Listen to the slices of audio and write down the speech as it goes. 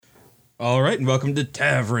All right, and welcome to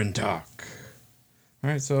Tavern Talk.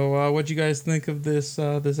 All right, so what'd you guys think of this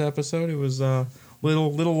episode? It was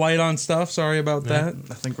little light on stuff. Sorry about that.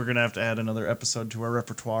 I think we're gonna have to add another episode to our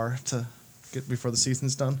repertoire to get before the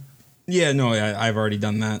season's done. Yeah, no, I've already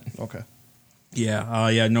done that. Okay.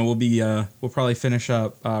 Yeah, no, we'll probably finish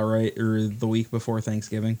up right or the week before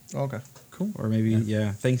Thanksgiving. Okay. Cool. Or maybe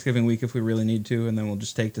Thanksgiving week if we really need to, and then we'll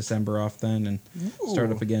just take December off then and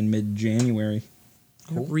start up again mid-January.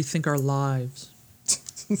 Cool. Rethink our lives.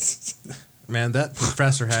 Man, that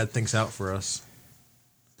professor had things out for us.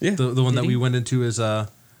 Yeah. The one that we went into is where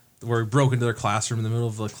we broke into their classroom in the middle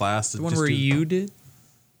of the class. The one where you did?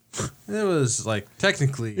 It was like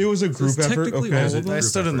technically. It was a group effort. Okay. I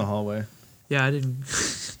stood in the hallway. Yeah, I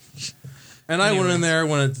didn't. And I went in there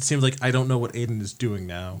when it seemed like I don't know what Aiden is doing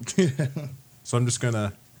now. So I'm just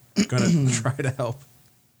gonna try to help.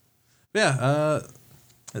 Yeah,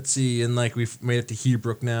 let's see, and like we've made it to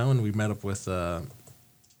Hebrook now, and we met up with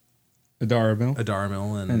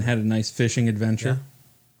Adaramil and had a nice fishing adventure.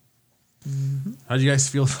 Yeah. Mm-hmm. How do you guys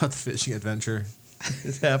feel about the fishing adventure?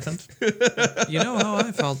 It happened. You know how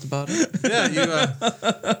I felt about it. Yeah, you.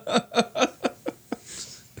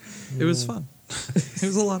 It was fun. It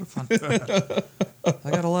was a lot of fun. I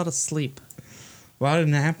got a lot of sleep. A lot of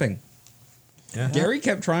napping. Yeah. Gary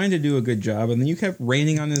kept trying to do a good job, and then you kept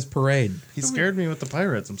raining on his parade. He scared me with the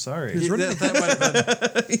pirates. I'm sorry. That might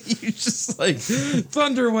have been. He's just like,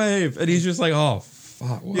 thunder wave. And he's just like, oh,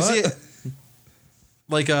 fuck, what? You see it?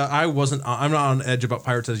 Like, I'm not on edge about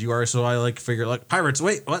pirates as you are, so I like figure like pirates.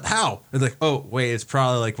 Wait, what? How? And like, oh, wait, it's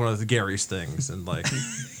probably like one of the Gary's things, and like,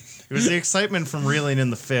 It was the excitement from reeling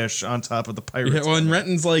in the fish on top of the pirates. Yeah, well, and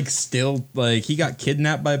Renton's like still like he got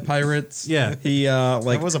kidnapped by pirates. Yeah. He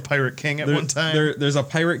like I was a pirate king at one time. There's a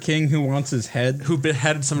pirate king who wants his head. who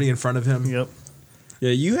beheaded somebody in front of him. Yep.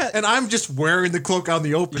 Yeah, you had And I'm just wearing the cloak out in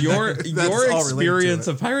the open. your That's your all related to experience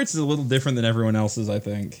it. of pirates is a little different than everyone else's, I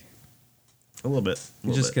think. A little bit.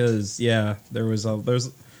 Just because, I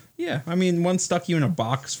mean, one stuck you in a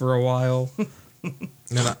box for a while.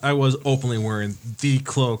 And I was openly wearing the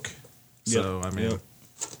cloak. So, I mean.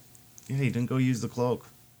 Yeah, you didn't go use the cloak.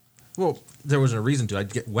 Well, there wasn't a reason to.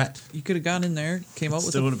 I'd get wet. You could have gone in there, came out with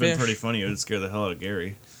Still a would have fish. been pretty funny. It would scare the hell out of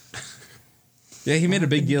Gary. Yeah, he made a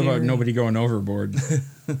big deal about Gary. nobody going overboard.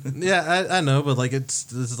 Yeah, I know, but like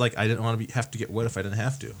this is like I didn't want to have to get wet if I didn't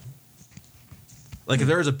have to. Like if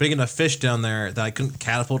there was a big enough fish down there that I couldn't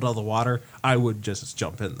catapult out of the water, I would just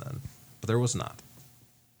jump in then. But there was not.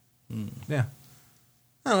 Yeah.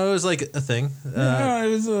 I don't know, it was like a thing. It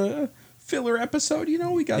was a filler episode. You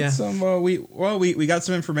know, we got some. We got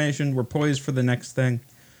some information. We're poised for the next thing.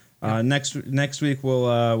 Next week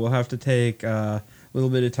we'll have to take a little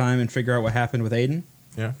bit of time and figure out what happened with Aiden.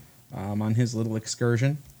 Yeah. On his little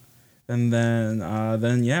excursion, and then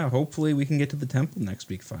hopefully we can get to the temple next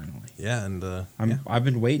week finally. Yeah, and I've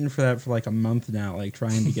been waiting for that for like a month now, like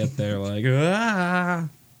trying to get there, like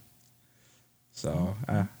So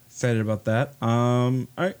excited about that. All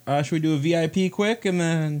right, should we do a VIP quick and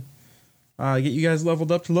then get you guys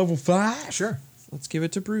leveled up to level 5? Sure. Let's give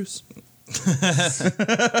it to Bruce.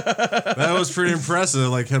 That was pretty impressive,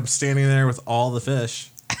 like him standing there with all the fish.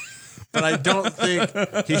 But I don't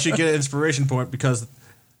think he should get an inspiration point because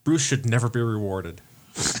Bruce should never be rewarded.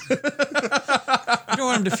 You don't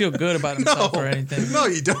want him to feel good about himself or anything. No,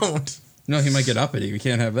 you don't. No, he might get uppity. We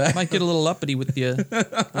can't have that. Might get a little uppity with you,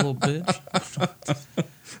 little bitch.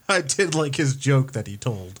 I did like his joke that he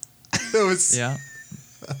told. It was Yeah.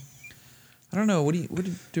 I don't know.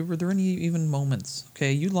 Were there any even moments?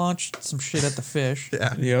 Okay, you launched some shit at the fish.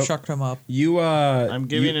 Yeah. Yep. Chucked him up. You I'm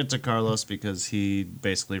giving it to Carlos because he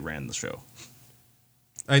basically ran the show.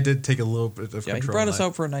 I did take a little bit of Yeah, he control. brought us on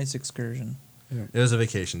out for a nice excursion. that. It was a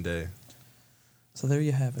vacation day. So there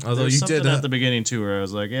you have it. Although There's you something did at the beginning too, where I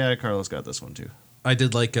was like, "Yeah, Carlos got this one too." I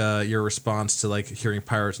did like your response to like hearing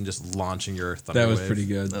pirates and just launching your thunder that was wave. pretty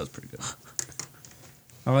good. That was pretty good.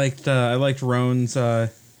 I liked Roan's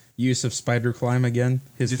use of spider climb again.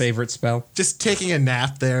 His favorite spell. Just taking a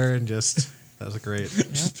nap there and just that was great.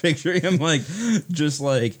 Just picturing him just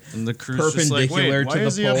like And the crew's just like, perpendicular "Wait, to why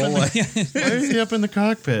is the he up pole. in like- Why is he up in the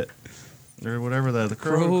cockpit or whatever the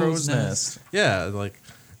crow's nest?" Yeah, like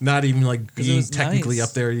not even like it being was technically nice.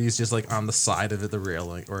 up there. He's just like on the side of it, the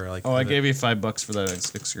railing, or like. Oh, I gave you $5 for that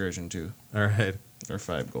excursion too, All right. or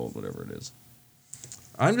 5 gold, whatever it is.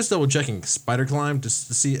 I'm just double checking spider climb just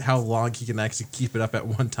to see how long he can actually keep it up at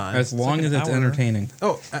one time. As long like as an it's hour. entertaining.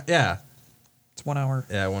 Oh, yeah. It's 1 hour.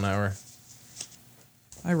 Yeah, 1 hour.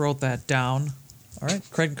 I wrote that down. All right,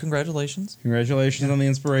 Craig, congratulations. Congratulations on the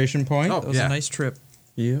inspiration point. Oh, That was yeah. a nice trip.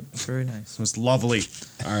 Yep. It's very nice. It was lovely.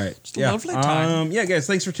 All right. Just a lovely time. Yeah, guys,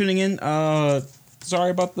 thanks for tuning in.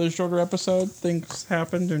 Sorry about the shorter episode. Things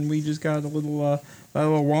happened, and we just got a little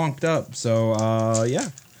wonked up. So, yeah.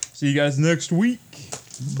 See you guys next week.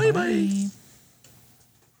 Bye-bye.